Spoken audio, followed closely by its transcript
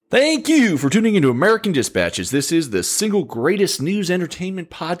Thank you for tuning into American Dispatches. This is the single greatest news entertainment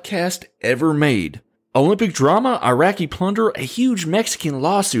podcast ever made. Olympic drama, Iraqi plunder, a huge Mexican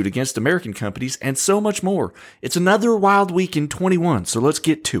lawsuit against American companies, and so much more. It's another wild week in 21, so let's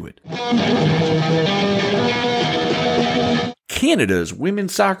get to it. Canada's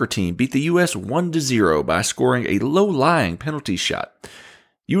women's soccer team beat the U.S. 1-0 by scoring a low-lying penalty shot.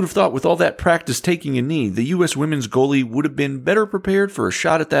 You would have thought with all that practice taking a knee, the U.S. women's goalie would have been better prepared for a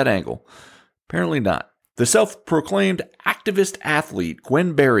shot at that angle. Apparently not. The self-proclaimed activist athlete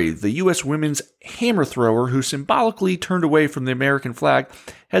Gwen Berry, the U.S. women's hammer thrower who symbolically turned away from the American flag,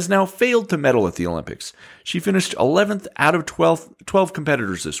 has now failed to medal at the Olympics. She finished 11th out of 12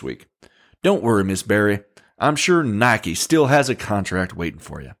 competitors this week. Don't worry, Miss Berry. I'm sure Nike still has a contract waiting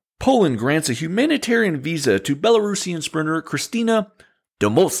for you. Poland grants a humanitarian visa to Belarusian sprinter Kristina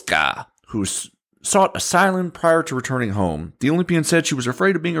Domolska, who sought asylum prior to returning home. The Olympian said she was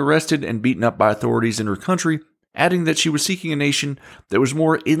afraid of being arrested and beaten up by authorities in her country, adding that she was seeking a nation that was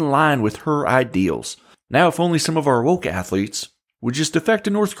more in line with her ideals. Now, if only some of our woke athletes would just defect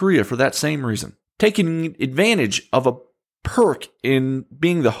to North Korea for that same reason. Taking advantage of a perk in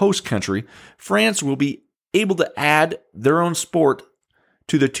being the host country, France will be able to add their own sport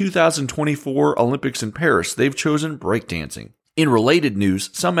to the 2024 Olympics in Paris. They've chosen breakdancing. In related news,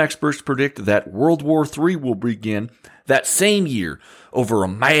 some experts predict that World War III will begin that same year over a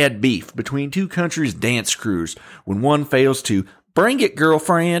mad beef between two countries' dance crews when one fails to bring it,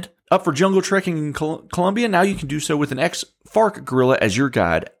 girlfriend. Up for jungle trekking in Colombia? Now you can do so with an ex-FARC guerrilla as your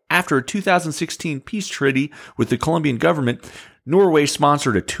guide. After a 2016 peace treaty with the Colombian government, Norway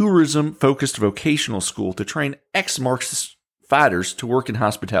sponsored a tourism-focused vocational school to train ex-Marxist fighters to work in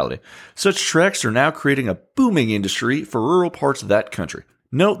hospitality. Such treks are now creating a booming industry for rural parts of that country.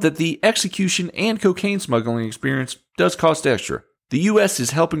 Note that the execution and cocaine smuggling experience does cost extra. The U.S.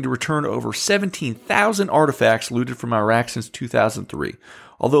 is helping to return over 17,000 artifacts looted from Iraq since 2003.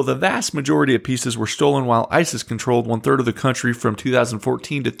 Although the vast majority of pieces were stolen while ISIS controlled one-third of the country from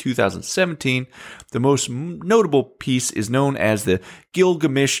 2014 to 2017, the most notable piece is known as the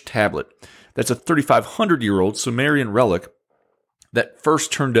Gilgamesh Tablet. That's a 3,500-year-old Sumerian relic that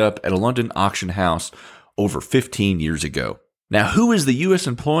first turned up at a London auction house over 15 years ago. Now, who is the U.S.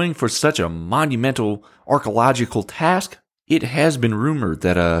 employing for such a monumental archaeological task? It has been rumored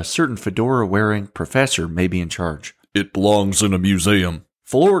that a certain fedora-wearing professor may be in charge. It belongs in a museum.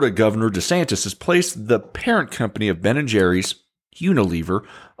 Florida Governor DeSantis has placed the parent company of Ben & Jerry's, Unilever,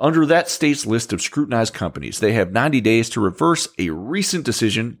 under that state's list of scrutinized companies. They have 90 days to reverse a recent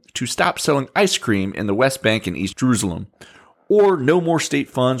decision to stop selling ice cream in the West Bank and East Jerusalem, or no more state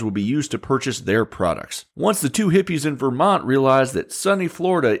funds will be used to purchase their products. Once the two hippies in Vermont realize that sunny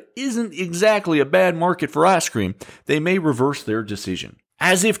Florida isn't exactly a bad market for ice cream, they may reverse their decision.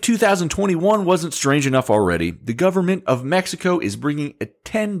 As if 2021 wasn't strange enough already, the government of Mexico is bringing a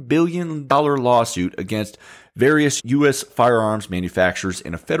 $10 billion lawsuit against various U.S. firearms manufacturers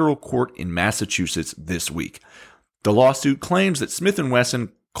in a federal court in Massachusetts this week. The lawsuit claims that Smith &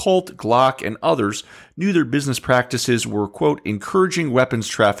 Wesson, Colt, Glock, and others knew their business practices were, quote, encouraging weapons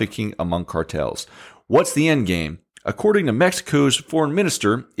trafficking among cartels. What's the end game? According to Mexico's foreign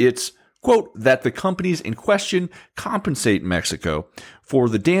minister, it's, quote, that the companies in question compensate Mexico for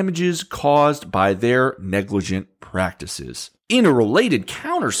the damages caused by their negligent practices. In a related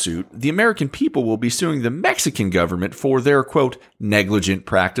countersuit, the American people will be suing the Mexican government for their, quote, negligent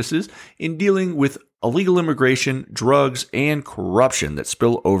practices in dealing with illegal immigration, drugs, and corruption that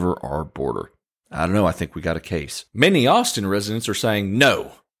spill over our border. I don't know, I think we got a case. Many Austin residents are saying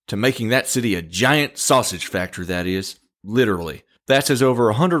no to making that city a giant sausage factory, that is, literally. That's as over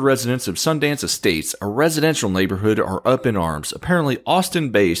 100 residents of Sundance Estates, a residential neighborhood, are up in arms. Apparently,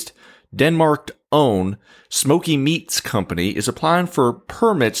 Austin-based, Denmark-owned Smoky Meats Company is applying for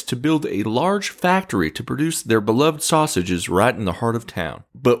permits to build a large factory to produce their beloved sausages right in the heart of town.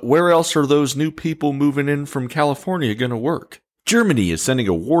 But where else are those new people moving in from California going to work? Germany is sending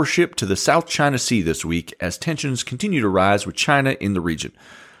a warship to the South China Sea this week as tensions continue to rise with China in the region.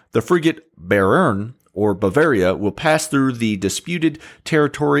 The frigate Bayern, or Bavaria, will pass through the disputed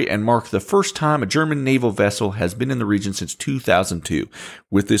territory and mark the first time a German naval vessel has been in the region since 2002.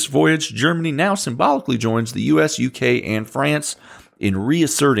 With this voyage, Germany now symbolically joins the US, UK, and France in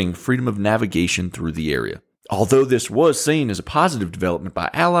reasserting freedom of navigation through the area. Although this was seen as a positive development by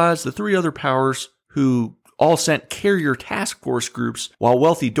allies, the three other powers who all sent carrier task force groups, while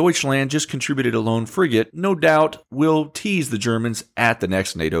wealthy Deutschland just contributed a lone frigate, no doubt will tease the Germans at the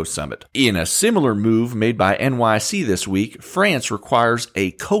next NATO summit. In a similar move made by NYC this week, France requires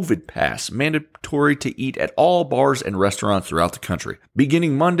a COVID pass, mandatory to eat at all bars and restaurants throughout the country.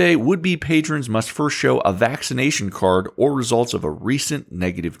 Beginning Monday, would-be patrons must first show a vaccination card or results of a recent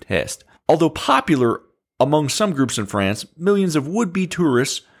negative test. Although popular among some groups in France, millions of would-be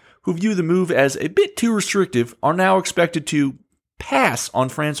tourists who view the move as a bit too restrictive are now expected to pass on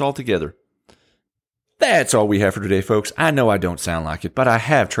France altogether. That's all we have for today, folks. I know I don't sound like it, but I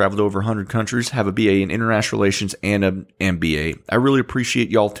have traveled over 100 countries, have a BA in International Relations and an MBA. I really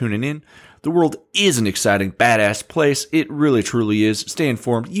appreciate y'all tuning in. The world is an exciting, badass place. It really, truly is. Stay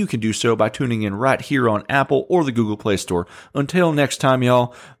informed. You can do so by tuning in right here on Apple or the Google Play Store. Until next time,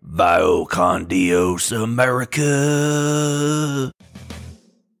 y'all, Vio con Dios, America.